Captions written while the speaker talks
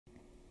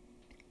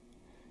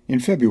In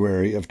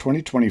February of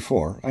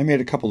 2024, I made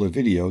a couple of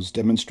videos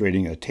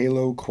demonstrating a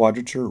Tayloe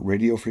quadrature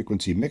radio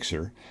frequency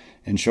mixer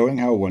and showing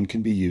how one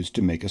can be used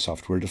to make a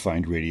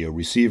software-defined radio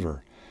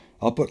receiver.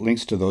 I'll put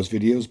links to those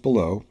videos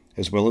below,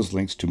 as well as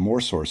links to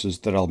more sources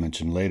that I'll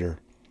mention later.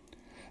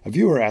 A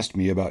viewer asked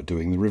me about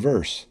doing the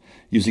reverse,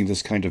 using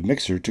this kind of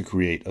mixer to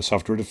create a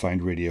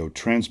software-defined radio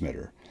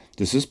transmitter.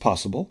 This is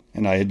possible,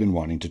 and I had been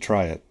wanting to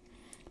try it.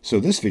 So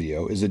this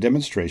video is a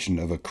demonstration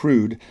of a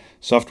crude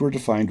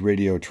software-defined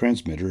radio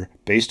transmitter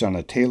based on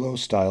a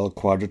Tayloe-Style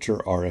quadrature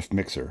RF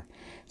mixer.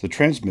 The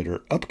transmitter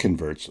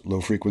upconverts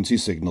low-frequency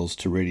signals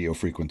to radio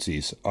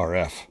frequencies,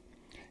 RF.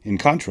 In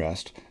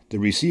contrast, the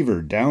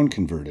receiver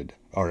downconverted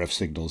RF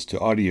signals to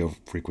audio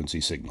frequency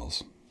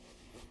signals.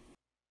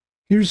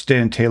 Here's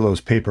Dan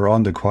Tayloe's paper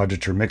on the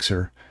quadrature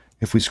mixer.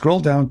 If we scroll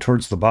down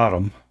towards the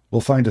bottom,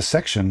 we'll find a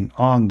section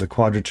on the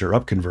quadrature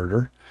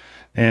upconverter,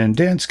 and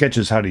Dan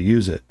sketches how to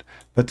use it,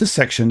 but this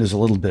section is a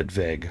little bit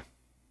vague.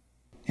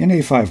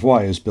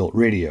 NA5Y has built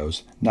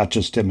radios, not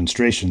just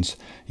demonstrations,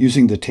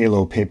 using the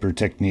Tayloe paper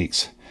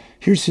techniques.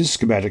 Here's his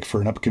schematic for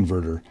an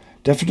upconverter.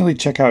 Definitely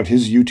check out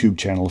his YouTube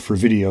channel for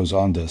videos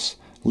on this.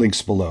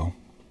 Links below.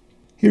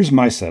 Here's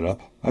my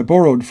setup. I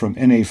borrowed from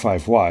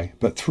NA5Y,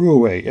 but threw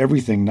away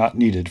everything not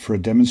needed for a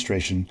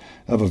demonstration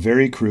of a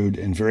very crude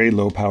and very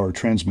low-power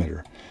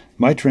transmitter.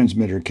 My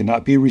transmitter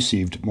cannot be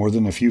received more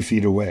than a few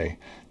feet away.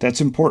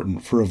 That's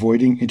important for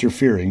avoiding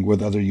interfering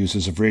with other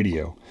uses of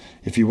radio.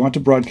 If you want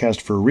to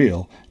broadcast for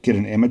real, get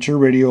an amateur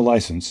radio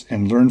license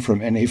and learn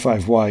from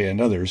NA5Y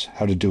and others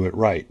how to do it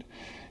right.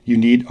 You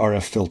need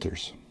RF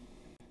filters.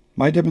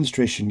 My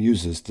demonstration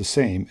uses the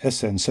same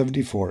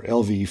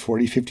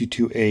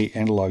SN74LV4052A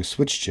analog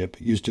switch chip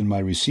used in my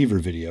receiver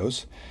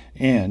videos,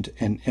 and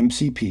an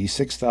MCP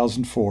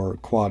 6004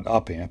 quad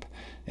op-amp,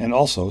 and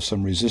also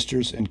some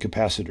resistors and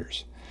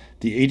capacitors.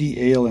 The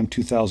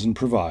AD-ALM2000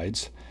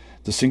 provides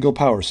the single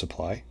power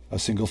supply, a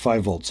single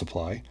 5-volt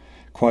supply,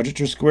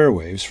 quadrature square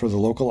waves for the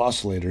local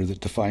oscillator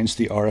that defines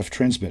the RF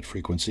transmit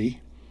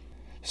frequency,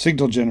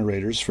 signal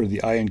generators for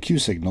the I and Q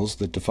signals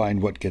that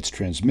define what gets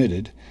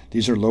transmitted.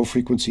 These are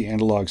low-frequency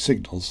analog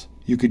signals.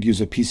 You could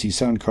use a PC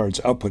sound card's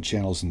output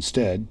channels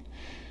instead.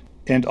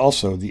 And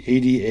also, the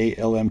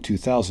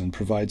AD-ALM2000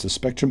 provides a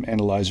spectrum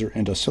analyzer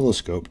and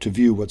oscilloscope to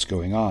view what's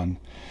going on.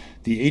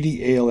 The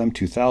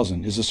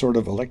AD-ALM2000 is a sort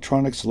of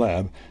electronics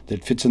lab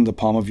that fits in the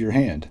palm of your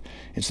hand.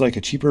 It's like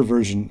a cheaper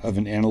version of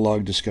an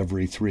analog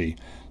Discovery 3.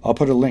 I'll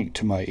put a link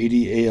to my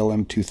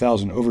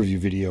AD-ALM2000 overview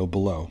video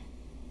below.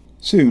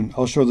 Soon,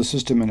 I'll show the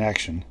system in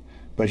action,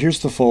 but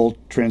here's the full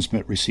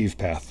transmit-receive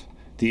path.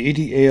 The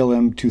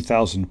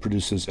AD-ALM2000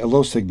 produces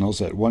LO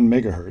signals at 1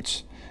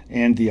 MHz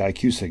and the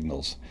IQ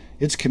signals.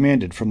 It's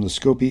commanded from the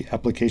Scopy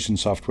application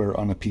software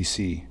on a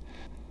PC.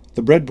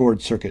 The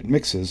breadboard circuit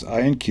mixes I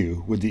and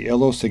Q with the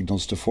LO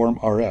signals to form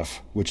RF,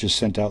 which is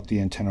sent out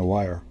the antenna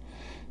wire.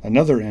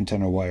 Another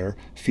antenna wire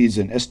feeds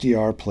an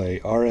SDR Play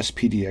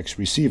RS-PDX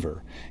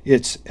receiver.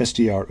 Its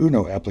SDR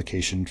Uno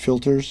application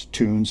filters,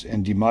 tunes,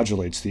 and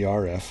demodulates the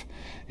RF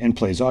and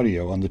plays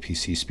audio on the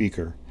PC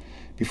speaker.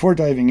 Before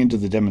diving into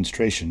the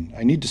demonstration,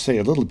 I need to say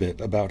a little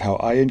bit about how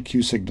I and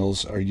Q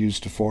signals are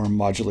used to form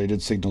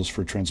modulated signals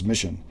for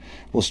transmission.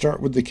 We'll start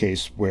with the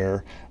case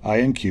where I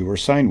and Q are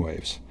sine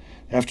waves.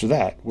 After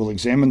that, we'll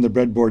examine the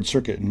breadboard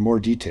circuit in more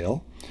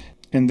detail,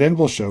 and then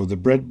we'll show the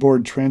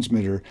breadboard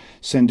transmitter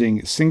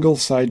sending single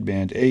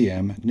sideband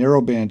AM,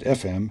 narrowband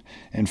FM,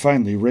 and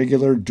finally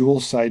regular dual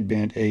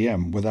sideband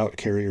AM without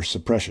carrier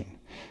suppression.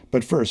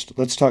 But first,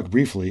 let's talk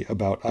briefly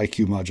about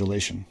IQ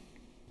modulation.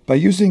 By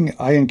using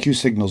I and Q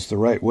signals the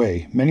right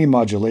way, many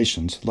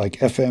modulations like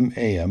FM,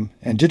 AM,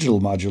 and digital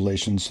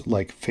modulations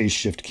like phase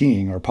shift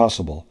keying are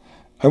possible.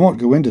 I won't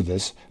go into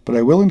this, but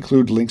I will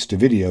include links to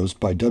videos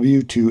by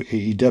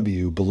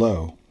W2AEW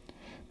below.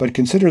 But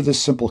consider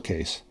this simple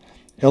case.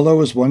 LO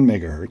is 1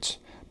 MHz.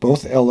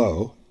 Both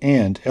LO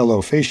and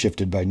LO phase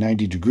shifted by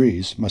 90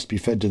 degrees must be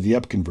fed to the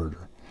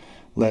upconverter.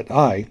 Let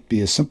I be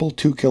a simple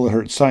 2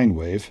 kHz sine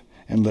wave,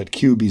 and let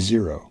Q be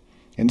 0.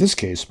 In this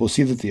case, we'll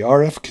see that the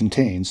RF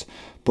contains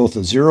both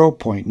a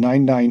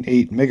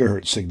 0.998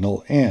 MHz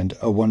signal and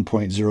a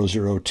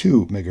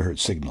 1.002 MHz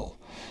signal.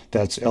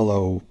 That's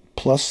LO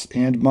plus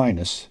and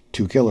minus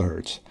 2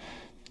 kHz.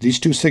 These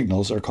two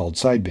signals are called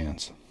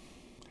sidebands.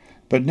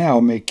 But now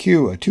make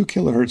Q a 2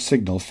 kHz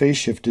signal phase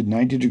shifted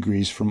 90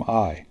 degrees from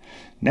I.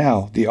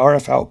 Now the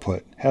RF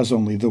output has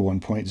only the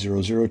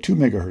 1.002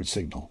 MHz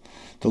signal.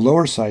 The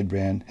lower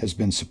sideband has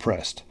been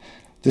suppressed.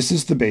 This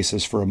is the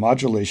basis for a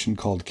modulation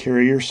called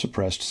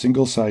carrier-suppressed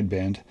single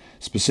sideband,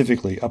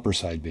 specifically upper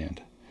sideband.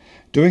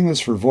 Doing this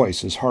for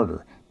voice is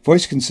harder.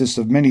 Voice consists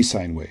of many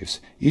sine waves,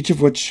 each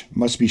of which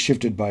must be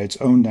shifted by its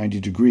own 90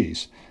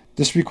 degrees.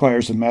 This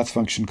requires a math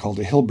function called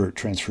a Hilbert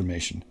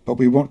transformation, but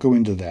we won't go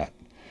into that.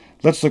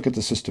 Let's look at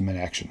the system in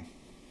action.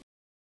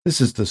 This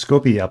is the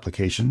Scopy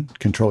application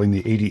controlling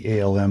the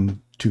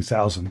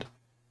AD-ALM2000.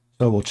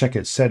 So we'll check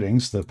its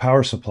settings. The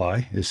power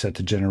supply is set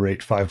to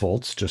generate 5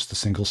 volts, just the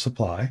single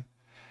supply.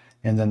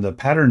 And then the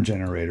pattern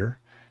generator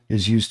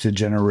is used to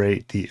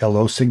generate the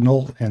LO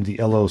signal and the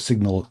LO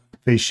signal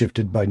phase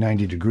shifted by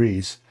 90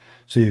 degrees.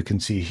 So you can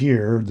see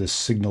here, this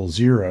signal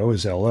 0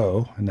 is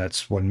LO, and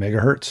that's 1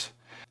 megahertz.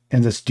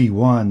 And this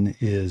D1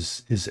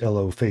 is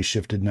LO phase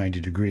shifted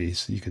 90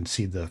 degrees. You can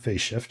see the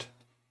phase shift.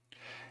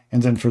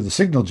 And then for the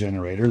signal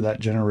generator, that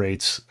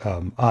generates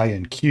I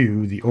and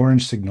Q. The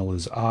orange signal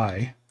is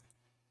I.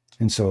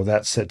 And so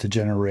that's set to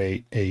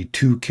generate a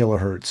 2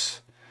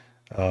 kilohertz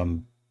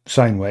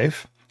sine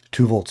wave,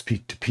 2 volts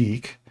peak to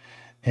peak.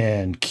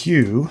 And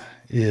Q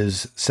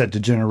is set to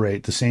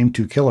generate the same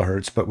 2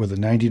 kilohertz, but with a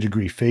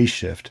 90-degree phase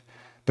shift.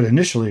 But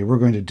initially, we're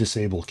going to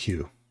disable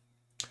Q.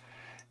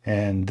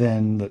 And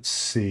then let's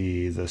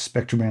see, the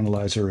spectrum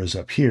analyzer is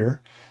up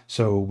here.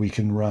 So we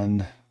can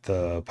run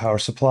the power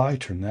supply,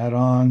 turn that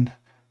on,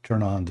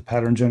 turn on the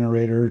pattern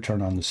generator,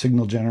 turn on the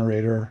signal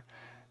generator,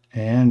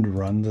 and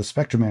run the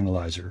spectrum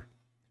analyzer.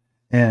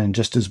 And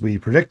just as we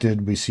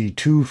predicted, we see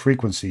 2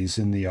 frequencies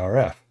in the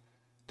RF.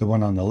 The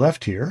one on the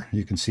left here,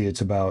 you can see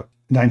it's about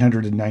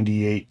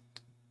 998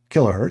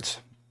 kilohertz,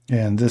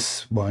 and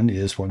this one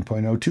is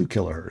 1.02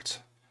 kilohertz.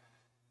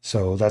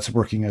 So that's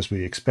working as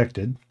we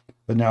expected.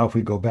 But now if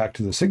we go back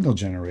to the signal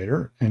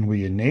generator and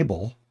we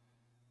enable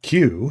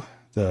Q,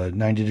 the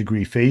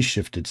 90-degree phase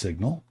shifted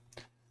signal,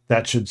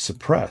 that should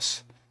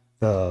suppress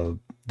the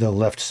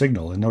left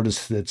signal. And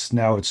notice that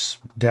now it's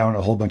down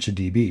a whole bunch of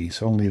dB.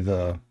 So only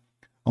the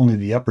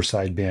upper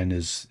sideband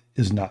is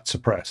not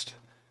suppressed.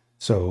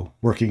 So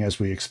working as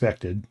we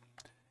expected.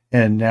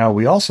 And now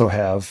we also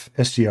have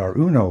SDR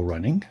Uno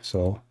running.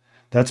 So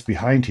that's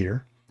behind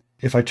here.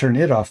 If I turn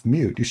it off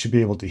mute, you should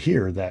be able to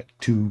hear that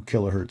 2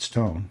 kilohertz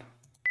tone.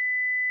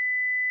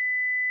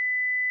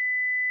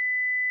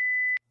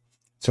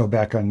 So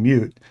back on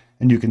mute,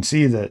 and you can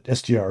see that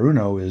SDR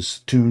Uno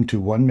is tuned to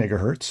 1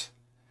 megahertz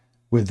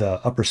with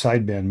upper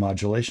sideband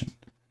modulation.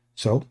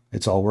 So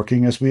it's all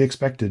working as we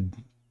expected.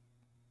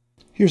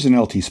 Here's an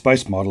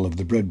LTSpice model of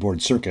the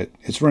breadboard circuit.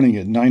 It's running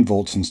at 9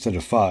 volts instead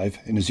of 5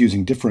 and is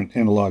using different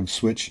analog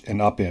switch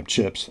and op-amp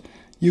chips.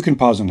 You can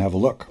pause and have a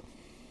look.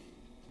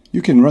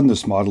 You can run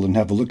this model and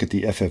have a look at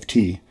the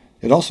FFT.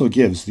 It also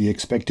gives the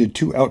expected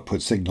 2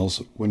 output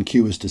signals when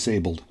Q is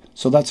disabled,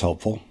 so that's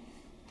helpful.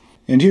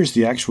 And here's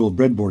the actual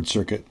breadboard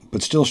circuit,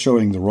 but still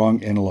showing the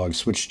wrong analog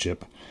switch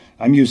chip.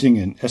 I'm using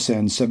an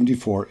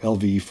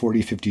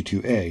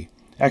SN74LV4052A,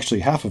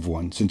 actually half of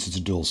one since it's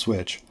a dual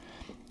switch.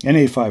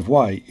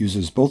 NA5Y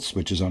uses both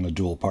switches on a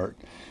dual part,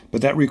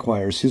 but that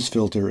requires his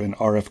filter and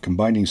RF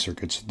combining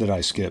circuits that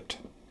I skipped.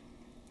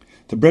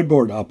 The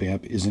breadboard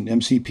op-amp is an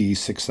MCP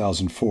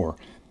 6004.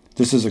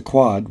 This is a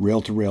quad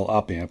rail-to-rail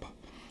op-amp.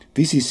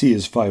 VCC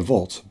is 5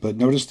 volts, but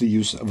notice the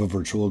use of a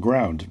virtual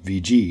ground,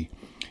 VG.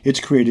 It's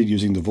created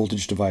using the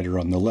voltage divider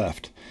on the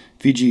left.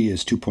 VG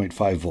is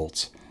 2.5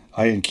 volts.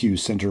 I and Q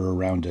center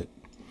around it.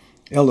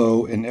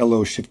 LO and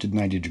LO shifted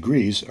 90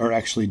 degrees are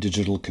actually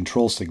digital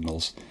control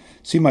signals.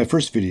 See my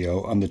first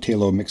video on the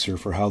Tayloe mixer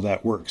for how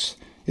that works.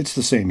 It's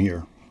the same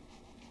here.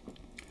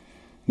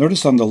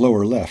 Notice on the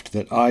lower left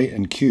that I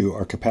and Q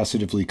are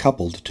capacitively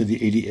coupled to the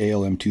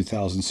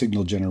 80ALM2000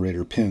 signal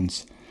generator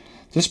pins.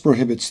 This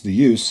prohibits the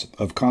use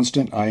of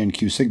constant I and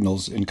Q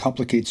signals and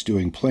complicates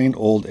doing plain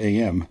old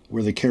AM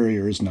where the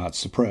carrier is not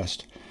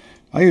suppressed.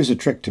 I use a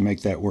trick to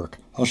make that work.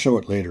 I'll show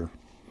it later.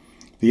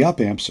 The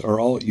op-amps are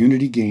all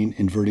unity gain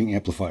inverting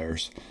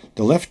amplifiers.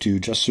 The left 2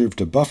 just serve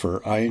to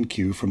buffer I and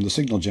Q from the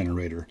signal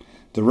generator.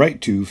 The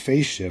right 2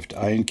 phase shift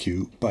I and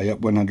Q by up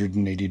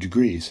 180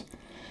 degrees.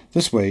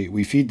 This way,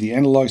 we feed the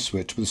analog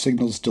switch with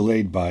signals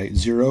delayed by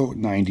 0,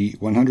 90,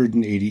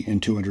 180,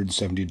 and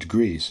 270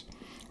 degrees.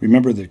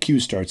 Remember that Q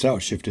starts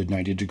out shifted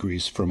 90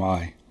 degrees from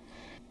I.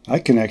 I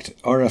connect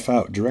RF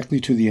out directly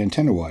to the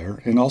antenna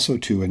wire and also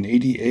to an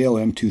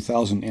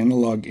 80ALM2000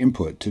 analog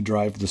input to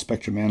drive the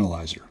spectrum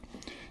analyzer.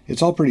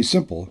 It's all pretty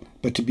simple,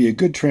 but to be a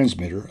good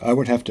transmitter, I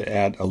would have to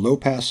add a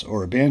low-pass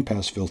or a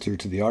band-pass filter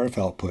to the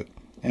RF output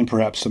and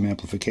perhaps some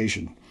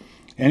amplification.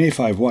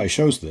 NA5Y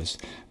shows this,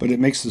 but it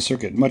makes the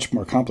circuit much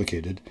more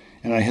complicated,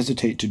 and I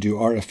hesitate to do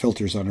RF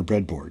filters on a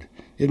breadboard.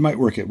 It might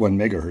work at 1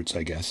 megahertz,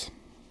 I guess.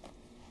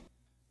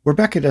 We're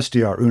back at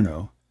SDR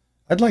Uno.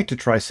 I'd like to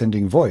try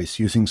sending voice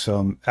using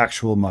some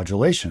actual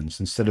modulations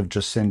instead of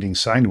just sending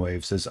sine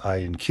waves as I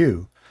and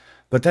Q,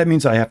 but that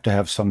means I have to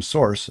have some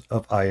source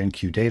of I and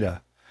Q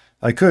data.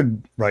 I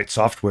could write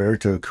software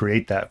to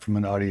create that from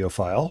an audio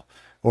file,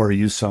 or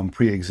use some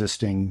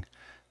pre-existing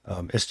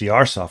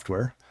SDR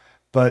software,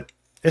 but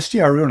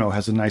SDR Uno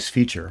has a nice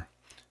feature.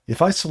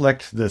 If I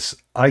select this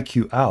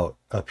IQ out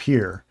up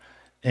here,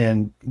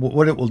 and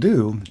what it will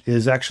do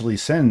is actually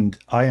send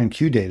I and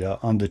Q data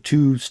on the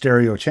 2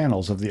 stereo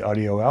channels of the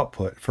audio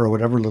output for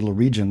whatever little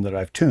region that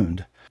I've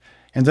tuned.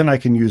 And then I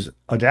can use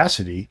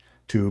Audacity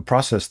to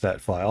process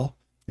that file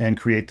and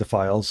create the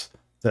files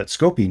that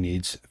Scopy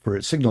needs for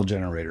its signal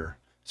generator.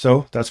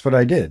 So that's what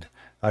I did.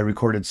 I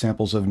recorded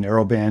samples of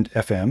narrowband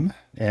FM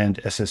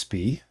and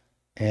SSB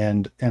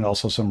and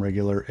also some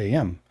regular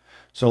AM.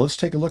 So let's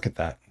take a look at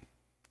that.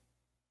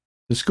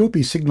 The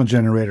Scopy signal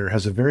generator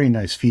has a very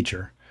nice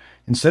feature.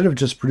 Instead of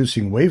just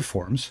producing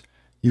waveforms,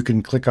 you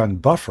can click on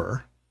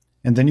Buffer,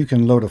 and then you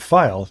can load a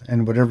file,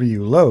 and whatever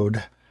you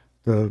load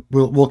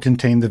will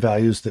contain the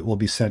values that will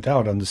be sent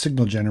out on the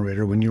signal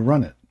generator when you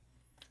run it.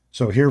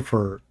 So here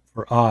for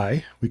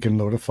I, we can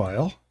load a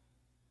file.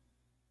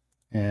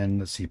 And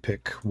let's see,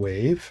 pick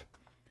wave.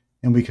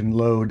 And we can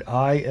load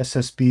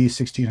ISSB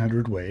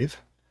 1600 wave.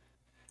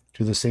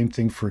 Do the same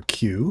thing for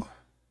Q.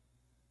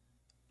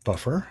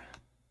 Buffer,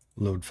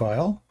 load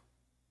file,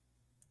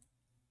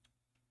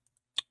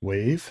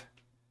 wave,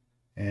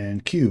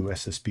 and Q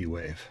SSB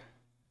wave.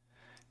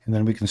 And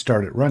then we can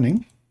start it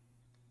running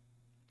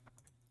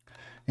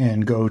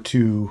and go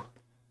to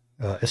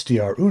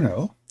SDR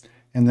Uno.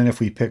 And then if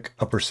we pick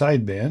upper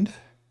sideband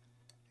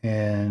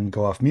and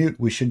go off mute,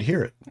 we should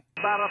hear it.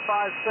 About a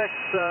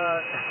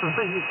 5.6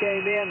 when you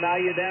came in, now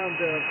you're down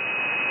to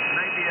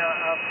maybe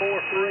a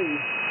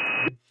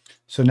 4.3.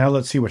 So now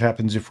let's see what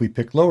happens if we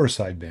pick lower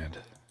sideband.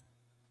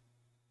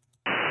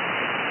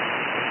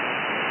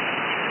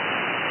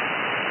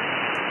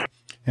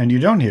 And you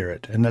don't hear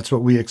it, and that's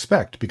what we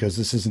expect because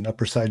this is an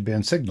upper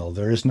sideband signal.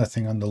 There is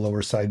nothing on the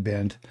lower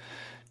sideband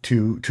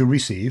to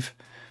receive,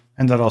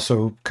 and that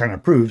also kind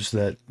of proves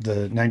that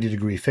the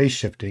 90-degree phase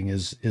shifting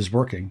is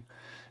working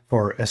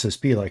for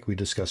SSB like we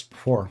discussed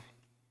before.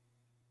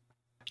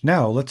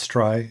 Now let's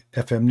try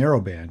FM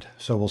narrowband.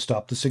 So we'll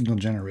stop the signal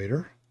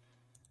generator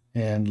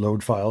and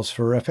load files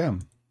for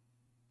FM.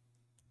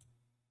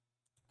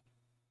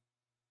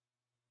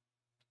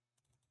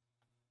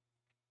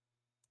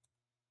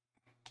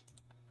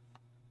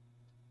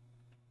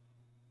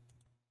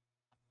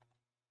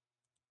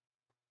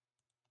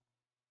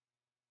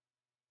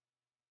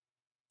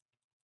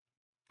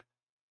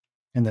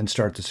 And then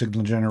start the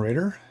signal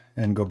generator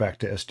and go back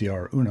to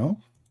SDR Uno.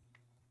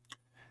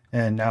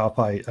 And now if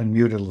I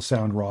unmute, it'll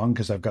sound wrong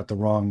because I've got the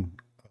wrong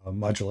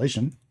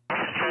modulation.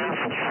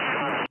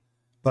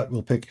 But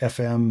we'll pick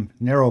FM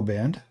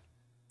narrowband.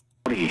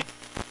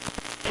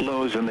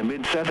 Lows in the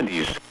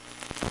mid-70s.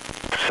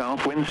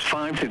 South winds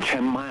 5 to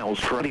 10 miles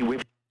per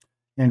hour.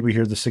 And we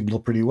hear the signal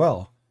pretty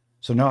well.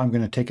 So now I'm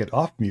going to take it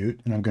off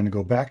mute and I'm going to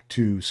go back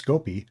to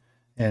Scopy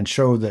and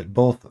show that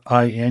both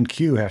I and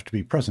Q have to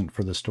be present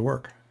for this to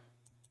work.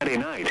 Friday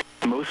night,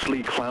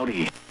 mostly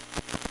cloudy.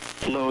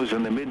 Lows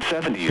in the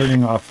mid-70s.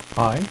 Turning off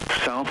I.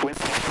 South wind.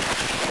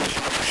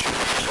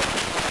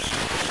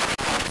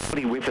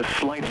 With a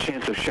slight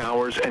chance of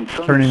showers and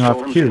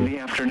thunderstorms in the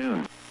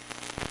afternoon.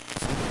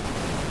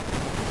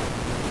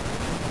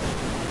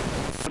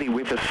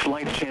 With a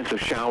slight chance of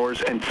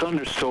showers and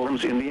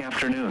thunderstorms in the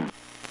afternoon.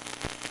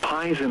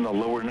 Highs in the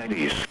lower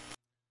 90s.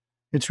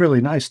 It's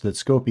really nice that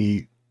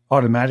Scopy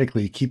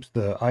automatically keeps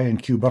the I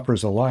and Q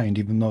buffers aligned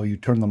even though you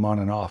turn them on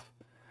and off.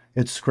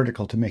 It's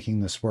critical to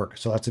making this work,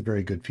 so that's a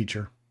very good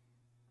feature.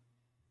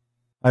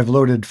 I've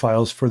loaded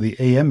files for the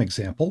AM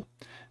example,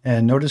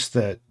 and notice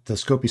that the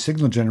Scopy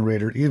signal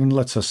generator even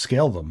lets us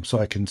scale them, so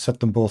I can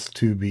set them both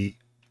to be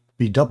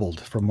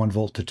doubled from 1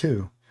 volt to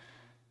 2.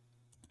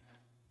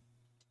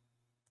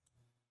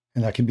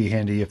 And that can be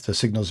handy if the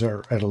signals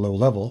are at a low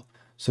level.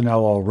 So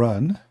now I'll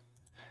run,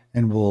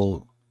 and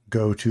we'll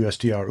go to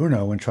SDR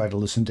Uno and try to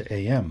listen to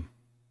AM.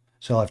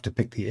 So I'll have to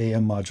pick the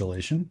AM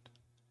modulation.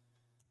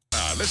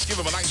 Let's give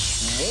him a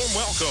nice warm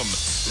welcome,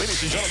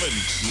 ladies and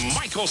gentlemen,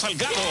 Michael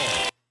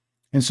Salgado.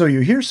 And so you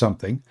hear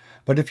something,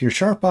 but if you're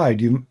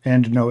sharp-eyed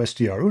and know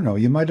SDR Uno,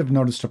 you might have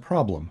noticed a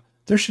problem.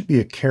 There should be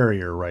a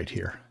carrier right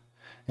here.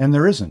 And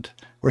there isn't.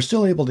 We're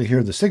still able to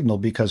hear the signal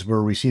because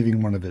we're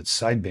receiving one of its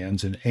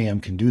sidebands, and AM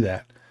can do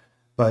that.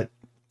 But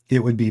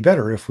it would be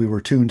better if we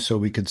were tuned so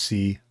we could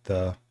see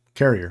the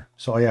carrier.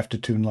 So I have to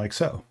tune like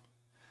so.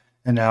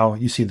 And now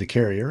you see the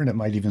carrier, and it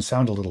might even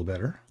sound a little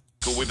better.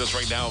 Go with us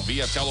right now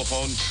via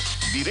telephone,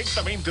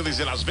 directamente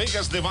desde Las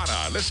Vegas,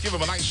 Nevada. Let's give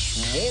him a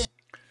nice warm...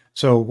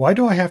 So why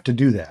do I have to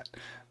do that?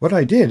 What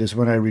I did is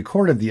when I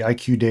recorded the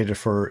IQ data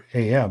for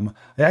AM,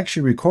 I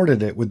actually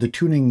recorded it with the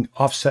tuning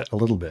offset a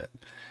little bit.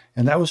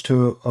 And that was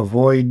to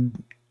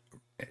avoid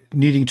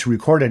needing to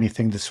record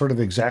anything that's sort of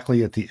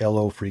exactly at the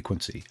LO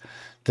frequency.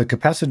 The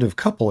capacitive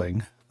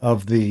coupling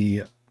of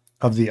the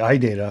I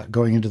data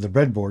going into the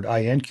breadboard, I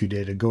and Q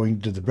data going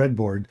into the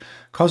breadboard,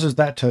 causes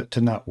that to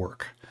not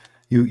work.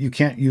 You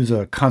can't use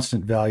a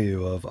constant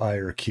value of I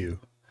or Q.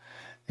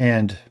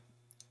 And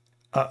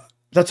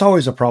that's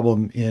always a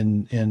problem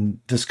in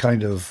this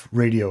kind of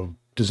radio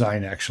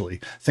design,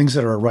 actually. Things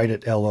that are right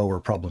at LO are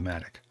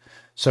problematic.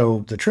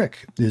 So the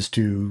trick is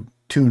to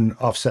tune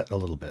offset a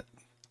little bit,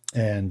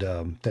 and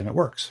then it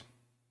works.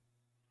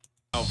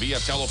 Via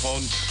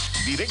telephone,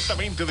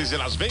 directamente desde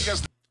Las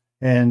Vegas.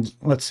 And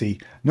let's see,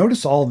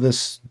 notice all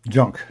this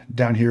junk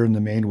down here in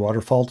the main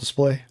waterfall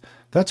display.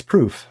 That's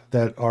proof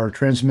that our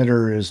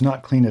transmitter is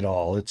not clean at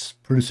all. It's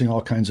producing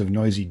all kinds of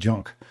noisy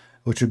junk,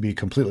 which would be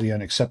completely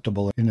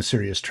unacceptable in a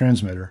serious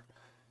transmitter.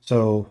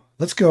 So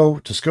let's go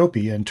to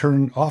Scopy and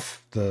turn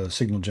off the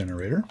signal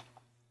generator.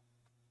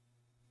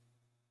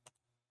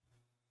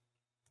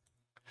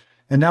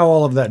 And now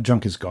all of that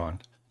junk is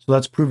gone. So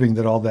that's proving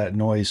that all that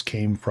noise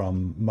came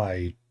from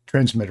my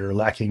transmitter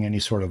lacking any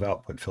sort of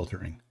output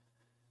filtering.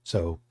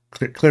 So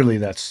clearly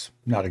that's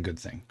not a good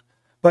thing.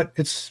 But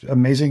it's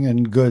amazing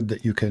and good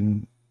that you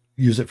can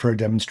use it for a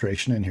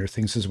demonstration and hear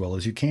things as well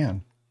as you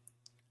can.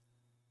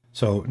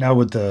 So now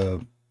with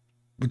the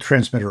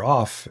transmitter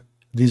off,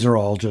 these are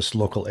all just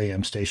local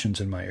AM stations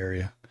in my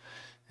area.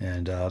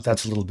 And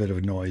that's a little bit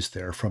of noise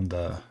there from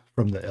the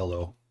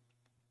LO.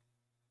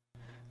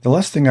 The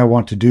last thing I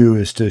want to do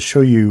is to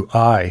show you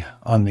I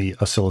on the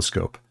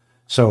oscilloscope.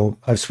 So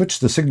I've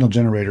switched the signal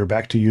generator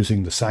back to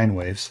using the sine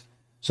waves.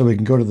 So we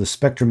can go to the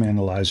spectrum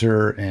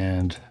analyzer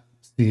and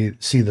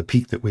see the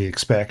peak that we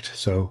expect.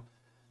 So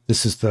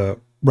this is the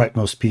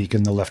rightmost peak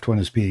and the left one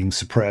is being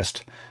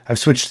suppressed. I've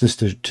switched this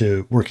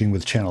to working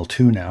with channel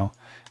 2 now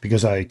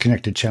because I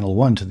connected channel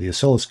 1 to the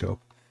oscilloscope.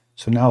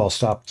 So now I'll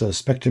stop the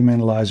spectrum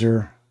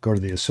analyzer, go to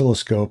the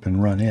oscilloscope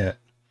and run it.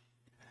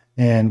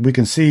 And we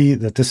can see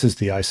that this is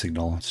the I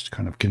signal. Let's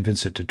kind of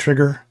convince it to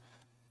trigger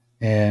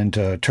and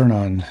turn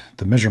on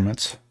the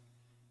measurements.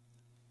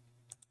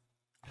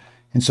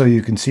 And so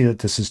you can see that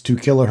this is 2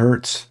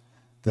 kilohertz.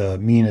 The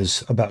mean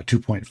is about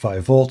 2.5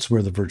 volts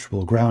where the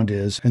virtual ground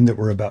is, and that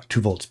we're about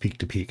 2 volts peak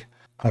to peak.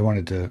 I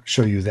wanted to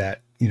show you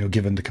that,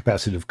 given the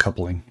capacitive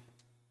coupling.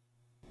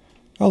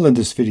 I'll end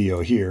this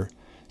video here.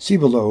 See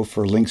below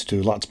for links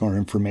to lots more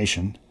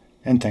information,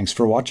 and thanks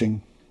for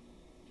watching.